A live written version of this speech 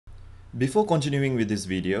Before continuing with this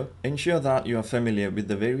video, ensure that you are familiar with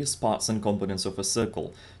the various parts and components of a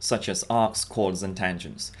circle, such as arcs, chords, and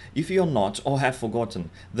tangents. If you are not or have forgotten,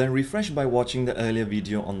 then refresh by watching the earlier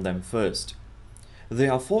video on them first.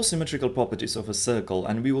 There are 4 symmetrical properties of a circle,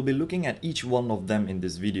 and we will be looking at each one of them in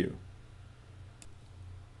this video.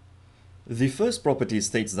 The first property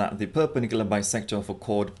states that the perpendicular bisector of a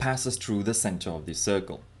chord passes through the center of the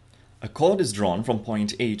circle. A chord is drawn from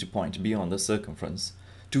point A to point B on the circumference.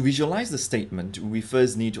 To visualize the statement, we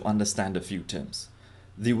first need to understand a few terms.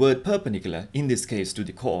 The word perpendicular, in this case to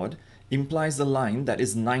the chord, implies a line that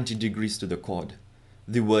is 90 degrees to the chord.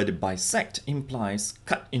 The word bisect implies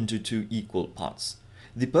cut into 2 equal parts.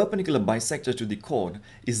 The perpendicular bisector to the chord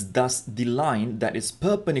is thus the line that is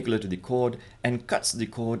perpendicular to the chord and cuts the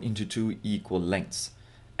chord into 2 equal lengths.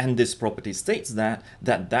 And this property states that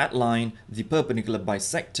line, the perpendicular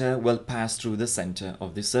bisector, will pass through the center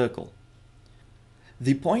of the circle.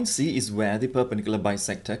 The point C is where the perpendicular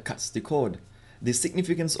bisector cuts the chord. The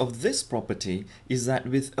significance of this property is that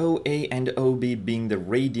with OA and OB being the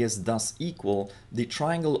radius thus equal, the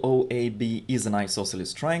triangle OAB is an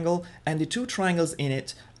isosceles triangle, and the two triangles in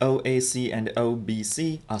it, OAC and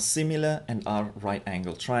OBC, are similar and are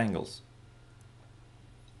right-angled triangles.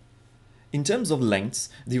 In terms of lengths,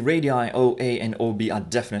 the radii OA and OB are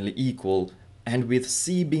definitely equal, and with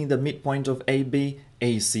C being the midpoint of AB,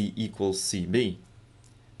 AC equals CB.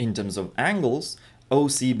 In terms of angles,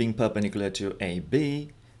 OC being perpendicular to AB,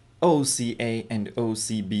 OCA and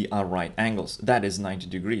OCB are right angles, that is 90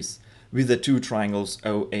 degrees. With the two triangles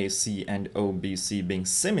OAC and OBC being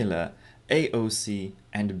similar, AOC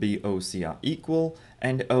and BOC are equal,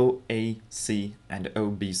 and OAC and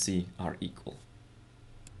OBC are equal.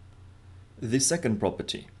 The second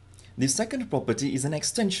property. The second property is an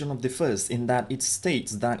extension of the first in that it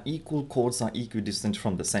states that equal chords are equidistant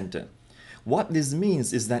from the center. What this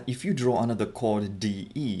means is that if you draw another chord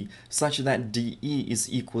DE such that DE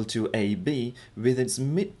is equal to AB with its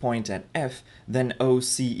midpoint at F, then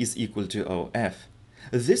OC is equal to OF.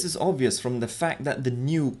 This is obvious from the fact that the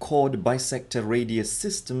new chord bisector radius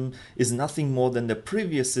system is nothing more than the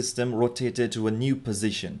previous system rotated to a new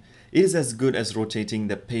position. It is as good as rotating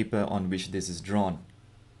the paper on which this is drawn.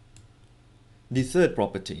 The third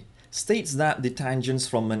property states that the tangents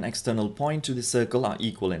from an external point to the circle are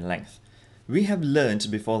equal in length. We have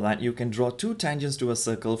learned before that you can draw two tangents to a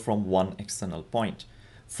circle from one external point.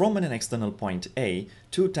 From an external point A,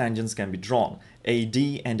 two tangents can be drawn, AD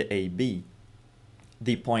and AB.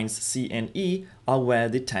 The points C and E are where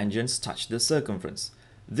the tangents touch the circumference.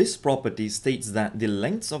 This property states that the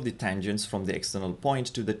lengths of the tangents from the external point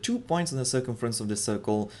to the 2 points on the circumference of the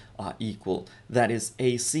circle are equal. That is,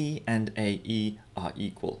 AC and AE are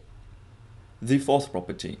equal. The fourth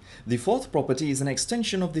property. The fourth property is an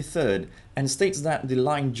extension of the third and states that the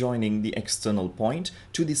line joining the external point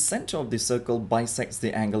to the center of the circle bisects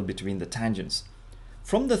the angle between the tangents.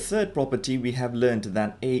 From the third property, we have learned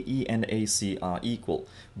that AE and AC are equal.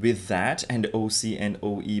 With that and OC and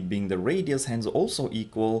OE being the radius hence also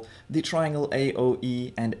equal, the triangle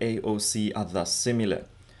AOE and AOC are thus similar.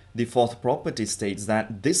 The fourth property states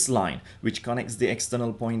that this line, which connects the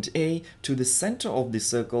external point A to the center of the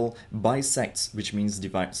circle, bisects, which means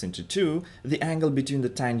divides into two, the angle between the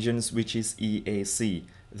tangents, which is EAC.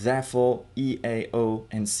 Therefore, EAO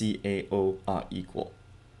and CAO are equal.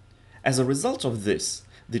 As a result of this,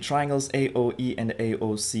 the triangles AOE and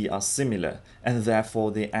AOC are similar, and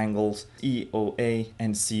therefore the angles EOA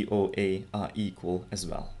and COA are equal as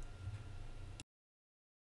well.